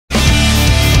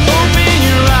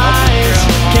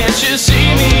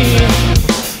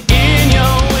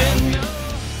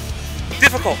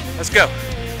careful. Let's go.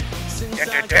 Da,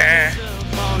 da, da.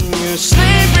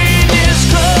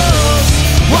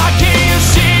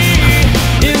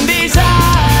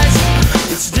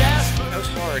 That was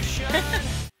hard.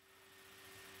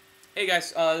 Hey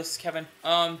guys, this is Kevin.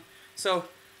 So,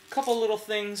 couple little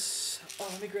things. Oh,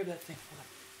 let me grab that thing.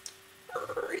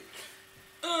 Hold on.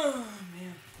 Oh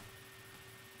man.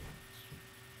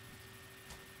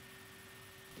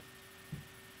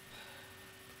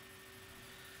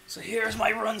 So here's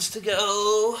my runs to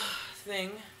go thing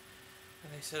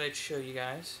that I said I'd show you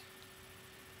guys.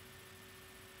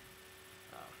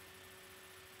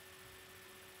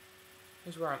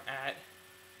 Here's where I'm at.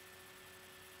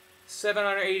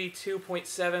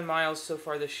 782.7 miles so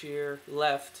far this year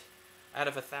left out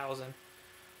of 1,000.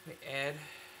 Let me add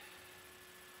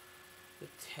the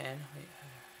 10. Wait.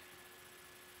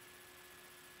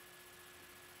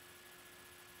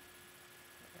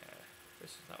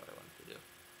 This is not what I wanted to do.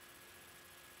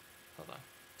 Hold on.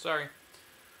 Sorry.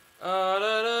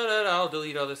 I'll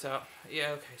delete all this out.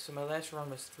 Yeah, okay. So my last run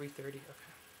was 3:30. Okay.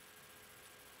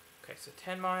 Okay, so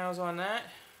 10 miles on that.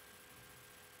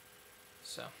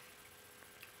 So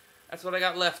that's what I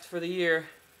got left for the year.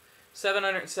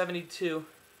 772.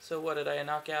 So what did I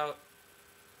knock out?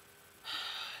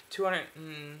 200,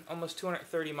 almost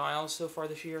 230 miles so far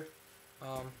this year.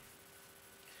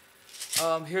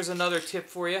 Here's another tip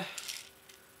for you.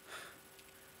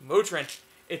 Motrin.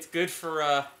 It's good for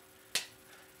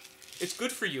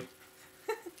you.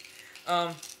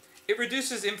 It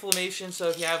reduces inflammation, so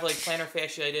if you have like plantar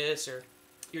fasciitis or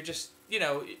you're just, you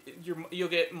know, you'll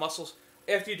get muscles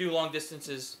after you do long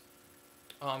distances.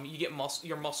 You get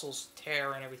your muscles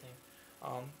tear and everything,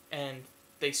 and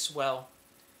they swell,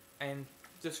 and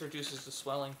this reduces the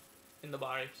swelling in the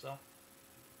body. So,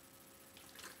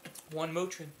 one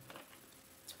Motrin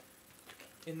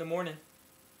in the morning.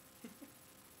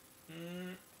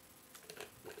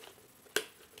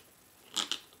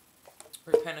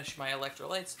 Replenish my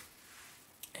electrolytes,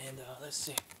 and let's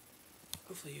see.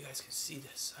 Hopefully you guys can see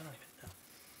this. I don't even know.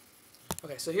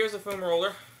 Okay, so here's the foam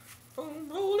roller. Foam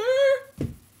roller!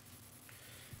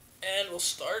 And we'll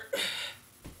start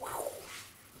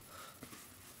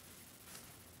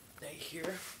right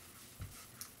here.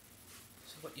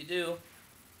 So what you do,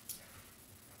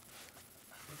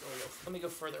 let me go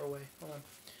further away. Hold on.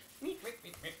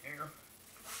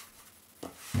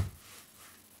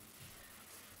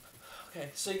 Okay,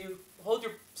 so you hold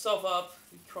yourself up,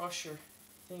 you cross your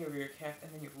thing over your calf,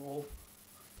 and then you roll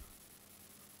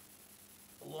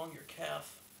along your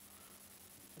calf.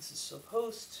 This is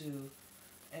supposed to,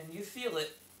 and you feel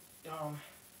it,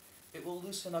 it will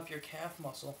loosen up your calf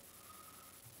muscle,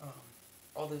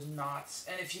 all those knots.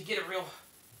 And if you get a real,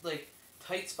 like,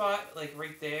 tight spot, like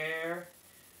right there,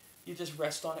 you just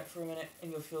rest on it for a minute, and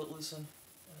you'll feel it loosen,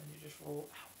 and then you just roll.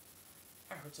 Ow,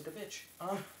 that hurts like a bitch.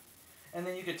 And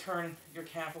then you could turn your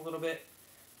calf a little bit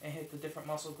and hit the different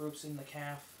muscle groups in the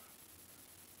calf.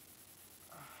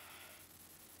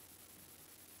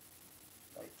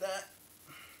 Like that.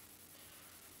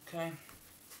 Okay.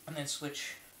 And then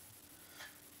switch.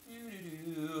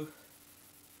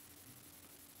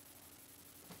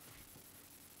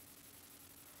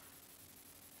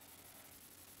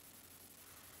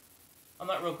 I'm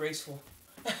not real graceful.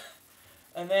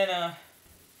 And then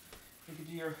you could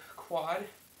do your quad.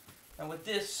 And with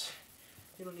this,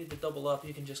 you don't need to double up.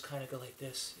 You can just kind of go like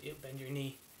this. You bend your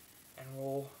knee and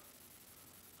roll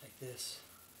like this.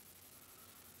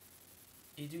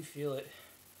 You do feel it,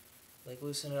 like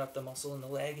loosening up the muscle in the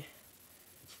leg. It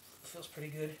feels pretty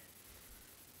good.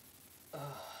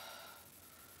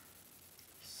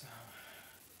 So,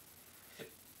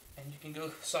 and you can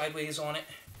go sideways on it.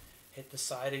 Hit the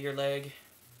side of your leg.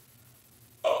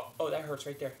 Oh, that hurts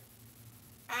right there.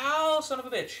 Ow, son of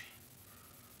a bitch.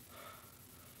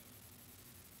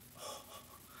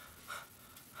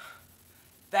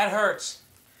 That hurts.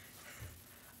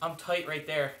 I'm tight right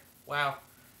there. Wow.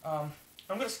 I'm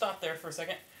going to stop there for a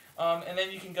second. And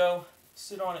then you can go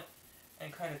sit on it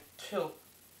and kind of tilt.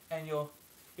 And you'll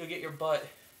get your butt.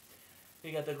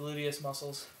 You got the gluteus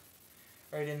muscles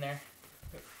right in there.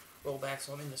 Roll back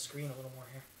so I'm in the screen a little more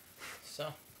here.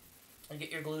 So, you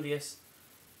get your gluteus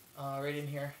right in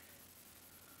here.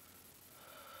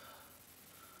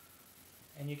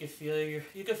 And you can feel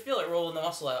it rolling the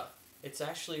muscle out. It's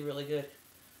actually really good.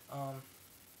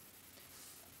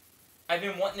 I've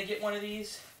been wanting to get one of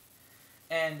these,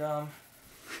 and I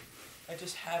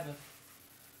just haven't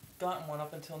gotten one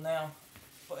up until now.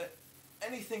 But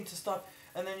anything to stop,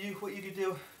 and then what you could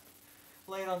do,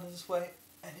 lay it on this way,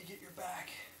 and you get your back.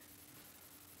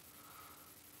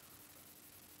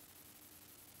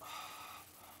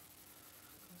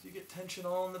 You get tension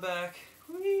all in the back.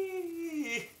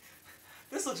 Whee!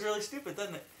 This looks really stupid,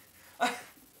 doesn't it?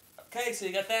 Okay, so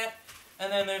you got that.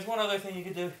 And then there's one other thing you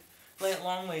could do. Lay it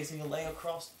long ways and you lay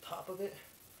across the top of it.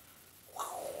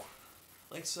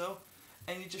 Like so.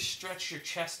 And you just stretch your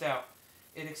chest out.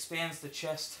 It expands the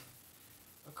chest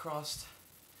across.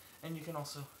 And you can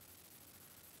also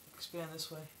expand this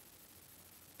way.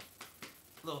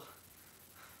 Little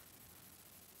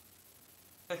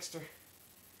extra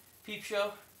peep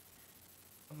show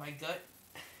of my gut.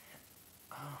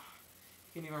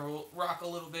 You can even rock a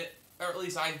little bit, or at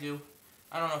least I do.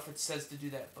 I don't know if it says to do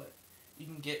that, but you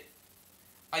can get,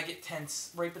 I get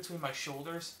tense right between my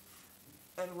shoulders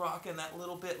and rocking that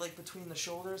little bit like between the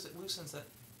shoulders. It loosens it.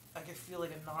 I can feel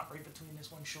like a knot right between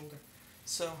this one shoulder.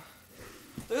 So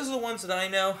those are the ones that I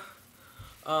know.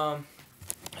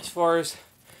 As far as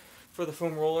for the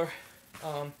foam roller,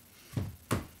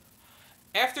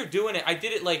 after doing it, I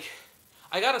did it like,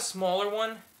 I got a smaller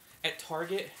one at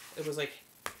Target. It was like,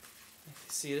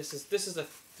 see, this is a,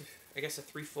 I guess a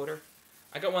 3-footer.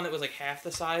 I got one that was like half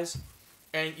the size,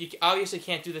 and you obviously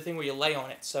can't do the thing where you lay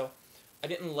on it. So I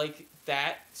didn't like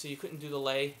that, so you couldn't do the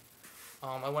lay.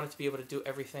 I wanted to be able to do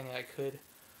everything that I could.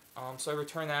 So I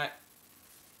returned that,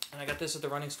 and I got this at the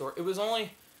running store. It was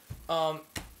only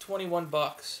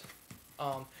 $21.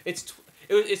 It's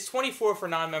 24 for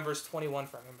non-members, 21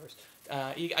 for members.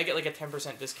 I get like a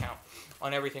 10% discount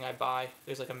on everything I buy.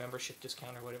 There's like a membership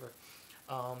discount or whatever.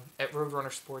 At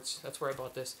Roadrunner Sports, that's where I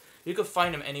bought this. You could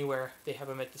find them anywhere. They have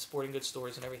them at the sporting goods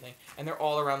stores and everything, and they're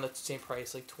all around the same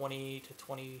price, like 20 to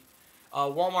 20.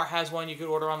 Walmart has one you could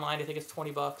order online. I think it's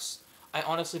 $20. I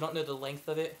honestly don't know the length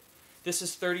of it. This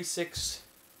is 36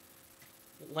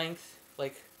 length,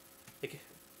 like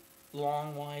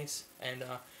long wise, and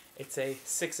it's a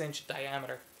 6-inch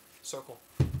diameter circle.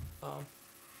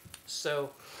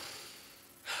 So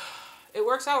it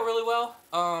works out really well.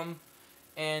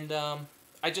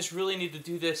 I just really need to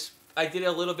do this. I did it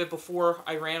a little bit before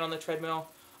I ran on the treadmill.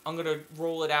 I'm going to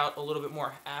roll it out a little bit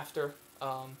more after.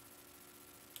 I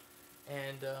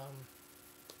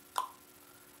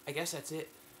guess that's it.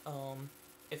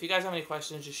 If you guys have any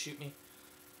questions, just shoot me.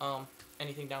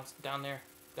 Anything down there,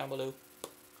 down below.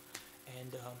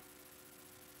 And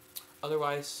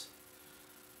otherwise,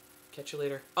 catch you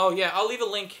later. Oh yeah, I'll leave a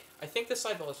link. I think the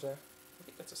sidebar is there. I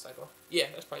think that's a sidebar. Yeah,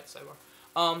 that's probably the sidebar.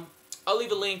 I'll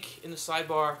leave a link in the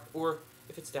sidebar, or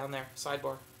if it's down there,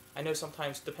 sidebar. I know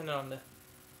sometimes, depending on the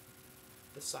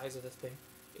size of the thing,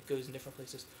 it goes in different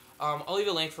places. I'll leave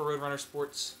a link for Roadrunner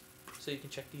Sports, so you can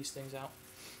check these things out,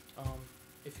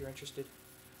 if you're interested.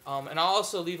 And I'll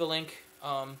also leave a link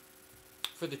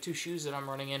for the 2 shoes that I'm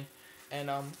running in. And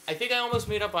I think I almost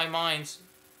made up my mind,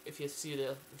 if you see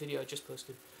the video I just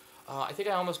posted, I think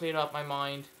I almost made up my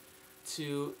mind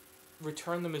to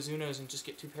return the Mizunos and just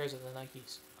get 2 pairs of the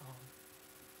Nikes,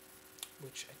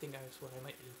 which I think that's what I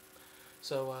might do.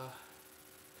 So,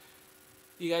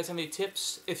 you guys have any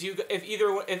tips? If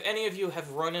any of you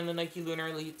have run in the Nike Lunar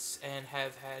Elites and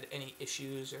have had any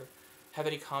issues, or have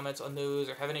any comments on those,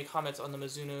 or have any comments on the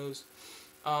Mizunos,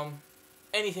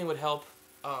 anything would help.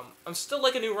 I'm still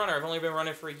like a new runner. I've only been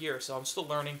running for a year, so I'm still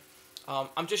learning.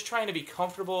 I'm just trying to be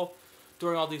comfortable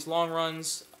during all these long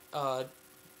runs.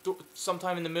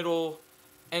 Sometime in the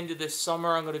end of this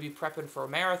summer, I'm going to be prepping for a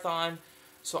marathon.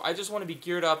 So I just want to be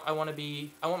geared up. I want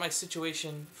my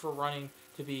situation for running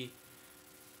to be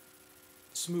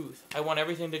smooth. I want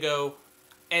everything to go.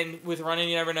 And with running,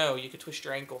 you never know. You could twist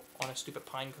your ankle on a stupid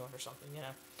pine cone or something, you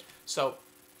know. So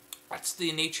that's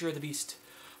the nature of the beast.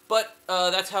 But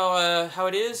that's how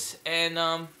it is. And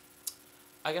I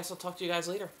guess I'll talk to you guys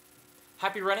later.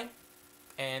 Happy running,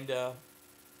 and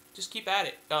just keep at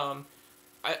it.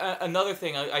 Another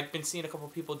thing, I've been seeing a couple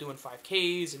of people doing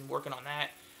 5Ks and working on that.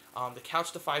 The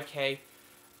couch to 5K.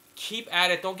 Keep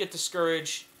at it. Don't get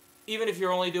discouraged. Even if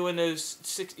you're only doing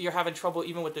you're having trouble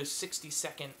even with those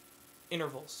 60-second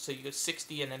intervals. So you go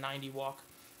 60 and a 90 walk.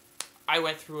 I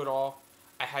went through it all.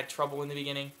 I had trouble in the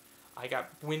beginning. I got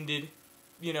winded.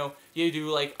 You know, you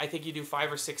do I think you do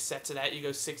 5 or 6 sets of that. You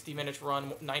go 60 minutes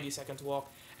run, 90 seconds walk.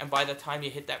 And by the time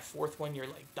you hit that 4th one, you're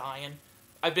like dying.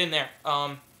 I've been there.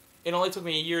 It only took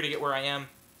me a year to get where I am.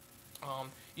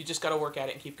 You just got to work at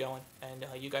it and keep going, and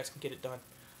you guys can get it done.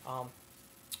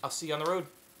 I'll see you on the road.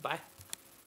 Bye.